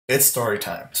It's story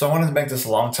time. So I wanted to make this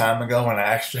a long time ago when I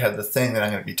actually had the thing that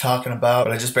I'm going to be talking about,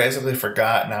 but I just basically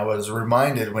forgot, and I was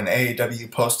reminded when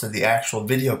AEW posted the actual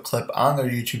video clip on their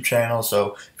YouTube channel.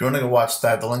 So if you want to go watch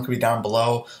that, the link will be down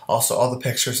below. Also, all the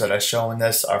pictures that I show in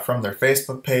this are from their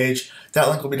Facebook page. That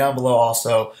link will be down below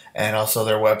also, and also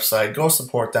their website. Go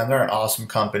support them. They're an awesome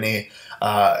company.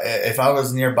 If I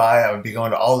was nearby, I would be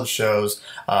going to all the shows,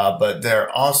 but they're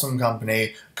an awesome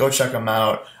company. Go check them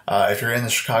out. If you're in the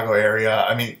Chicago area.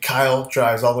 I mean, Kyle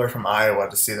drives all the way from Iowa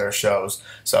to see their shows,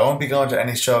 so I won't be going to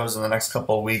any shows in the next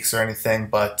couple of weeks or anything,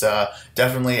 but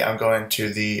definitely I'm going to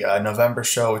the November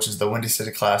show, which is the Windy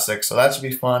City Classic, so that should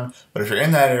be fun. But if you're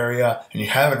in that area and you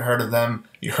haven't heard of them,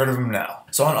 you heard of them now.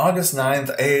 So on August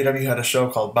 9th, AEW had a show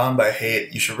called Bound by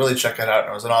Hate. You should really check it out.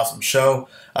 It was an awesome show.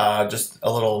 Just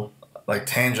a little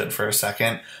tangent for a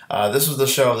second. This was the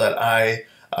show that I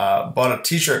bought a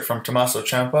t-shirt from Tommaso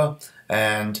Ciampa,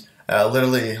 and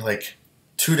literally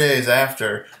 2 days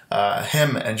after,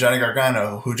 him and Johnny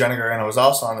Gargano, who Johnny Gargano was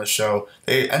also on the show,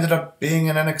 they ended up being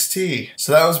in NXT.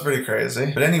 So that was pretty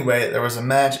crazy. But anyway, there was a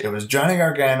match. It was Johnny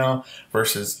Gargano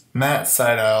versus Matt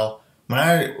Sydal. When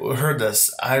I heard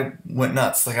this, I went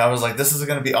nuts. I was like, this is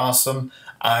going to be awesome.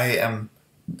 I don't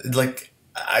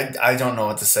know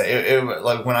what to say.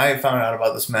 When I found out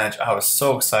about this match, I was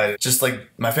so excited. Just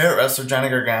my favorite wrestler, Johnny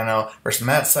Gargano, versus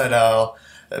Matt Sydal.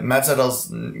 Matt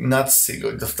Sydal's nuts,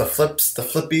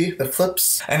 the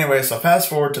flips. Anyway, so fast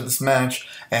forward to this match,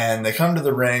 and they come to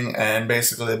the ring, and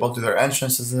basically they both do their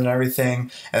entrances and everything,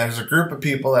 and there's a group of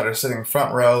people that are sitting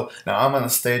front row. Now I'm on the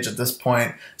stage at this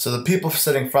point, so the people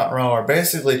sitting front row are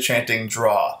basically chanting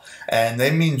draw, and they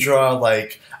mean draw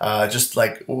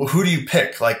who do you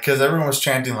pick? Because everyone was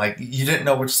chanting you didn't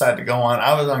know which side to go on.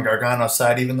 I was on Gargano's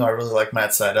side, even though I really like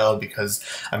Matt Sydal because,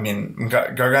 I mean,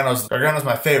 Gargano's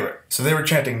my favorite. So they were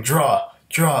chanting draw,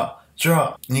 draw,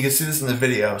 draw. And you can see this in the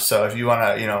video, so if you want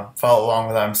to, follow along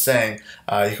with what I'm saying,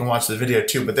 you can watch the video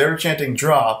too. But they were chanting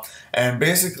draw, and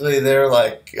basically they're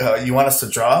like, you want us to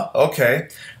draw? Okay.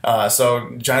 So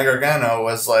Johnny Gargano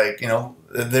was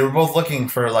they were both looking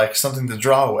for something to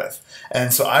draw with.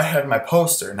 And so I had my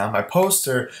poster. Now my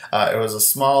poster, it was a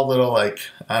small little I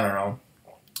don't know,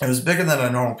 it was bigger than a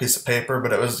normal piece of paper,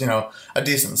 but it was, a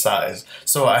decent size.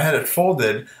 So I had it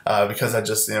folded because I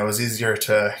just, it was easier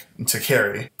to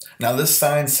carry. Now this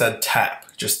sign said tap,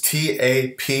 just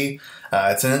T-A-P.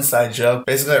 It's an inside joke.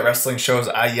 Basically at wrestling shows,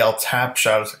 I yell tap,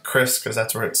 shout out to Chris, because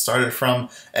that's where it started from.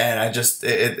 And I'm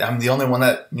the only one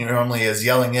that normally is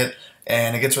yelling it,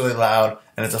 and it gets really loud,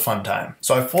 and it's a fun time.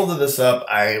 So I folded this up,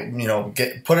 I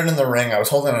put it in the ring, I was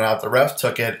holding it out, the ref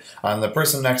took it, the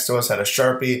person next to us had a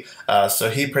Sharpie, so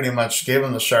he pretty much gave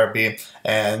him the Sharpie,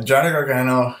 and Johnny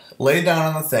Gargano laid down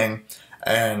on the thing,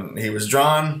 and he was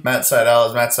drawn Matt Sydal,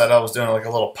 as Matt Sydal was doing a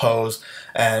little pose,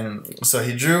 and so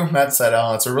he drew Matt Sydal,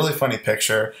 and it's a really funny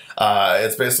picture.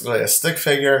 It's basically a stick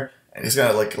figure, and he's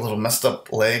got a little messed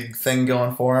up leg thing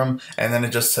going for him, and then it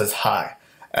just says hi.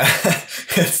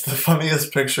 It's the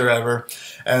funniest picture ever.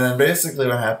 And then basically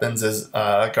what happens is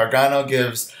Gargano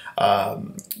gives Matt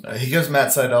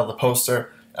Sydal the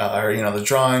poster, the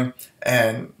drawing,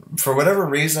 and for whatever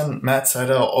reason Matt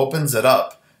Sydal opens it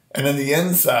up, and in the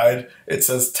inside it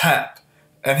says tap,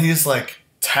 and he's like,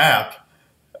 tap?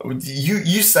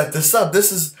 You set this up.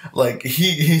 This is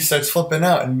he starts flipping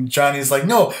out, and Johnny's like,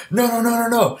 no,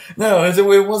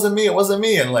 it wasn't me, and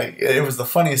it was the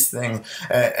funniest thing,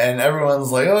 and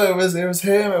everyone's like, oh, it was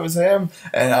him,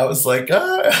 and I was like,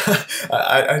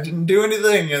 I didn't do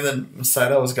anything, and then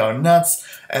Sydal was going nuts,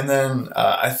 and then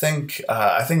I think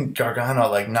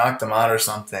Gargano knocked him out or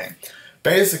something.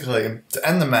 Basically, to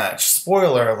end the match,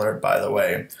 spoiler alert by the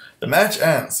way, the match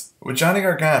ends with Johnny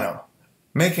Gargano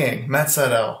making Matt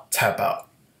Sydal tap out.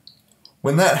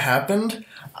 When that happened,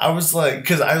 I was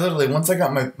because I literally, once I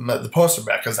got the poster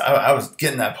back, because I was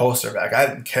getting that poster back, I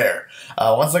didn't care.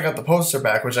 Once I got the poster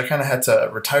back, which I kind of had to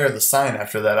retire the sign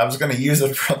after that. I was going to use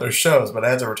it for other shows, but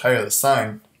I had to retire the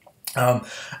sign.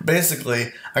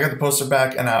 Basically, I got the poster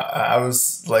back, and I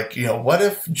was like, what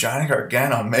if Johnny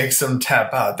Gargano makes him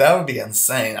tap out? That would be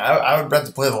insane. I would bet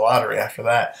to play the lottery after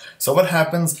that. So what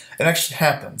happens? It actually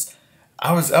happens.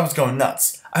 I was going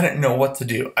nuts. I didn't know what to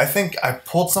do. I think I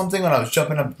pulled something when I was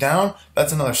jumping up and down.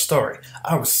 That's another story.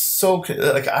 I was so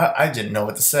I didn't know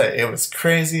what to say. It was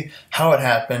crazy how it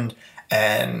happened,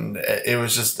 and it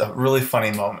was just a really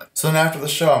funny moment. So then after the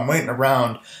show, I'm waiting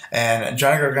around, and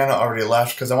Johnny Gargano already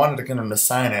left because I wanted to get him to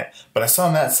sign it, but I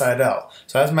saw Matt Sydal.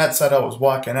 So as Matt Sydal was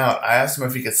walking out, I asked him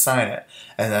if he could sign it,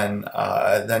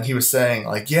 then he was saying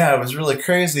like, yeah, it was really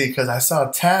crazy because I saw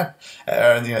a tap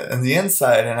in the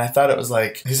inside, and I thought it was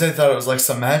like, he said he thought it was like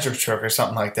some magic trick or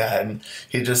something like that, and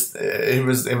he just, it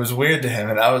was weird to him,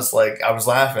 and I was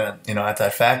laughing, at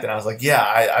that fact, and I was like, yeah,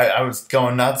 I was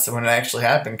going nuts when it actually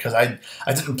happened because I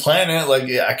didn't plan it, like,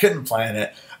 I couldn't plan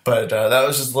it. But that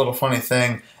was just a little funny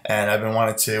thing, and I've been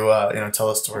wanting to tell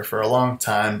this story for a long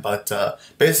time. But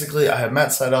basically, I have Matt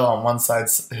Sydal on one side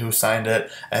who signed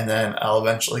it, and then I'll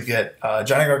eventually get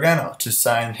Johnny Gargano to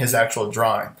sign his actual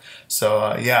drawing.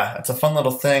 So yeah, it's a fun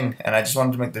little thing, and I just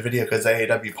wanted to make the video because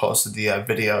AEW posted the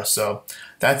video. So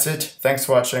that's it. Thanks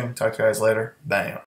for watching. Talk to you guys later. Bye.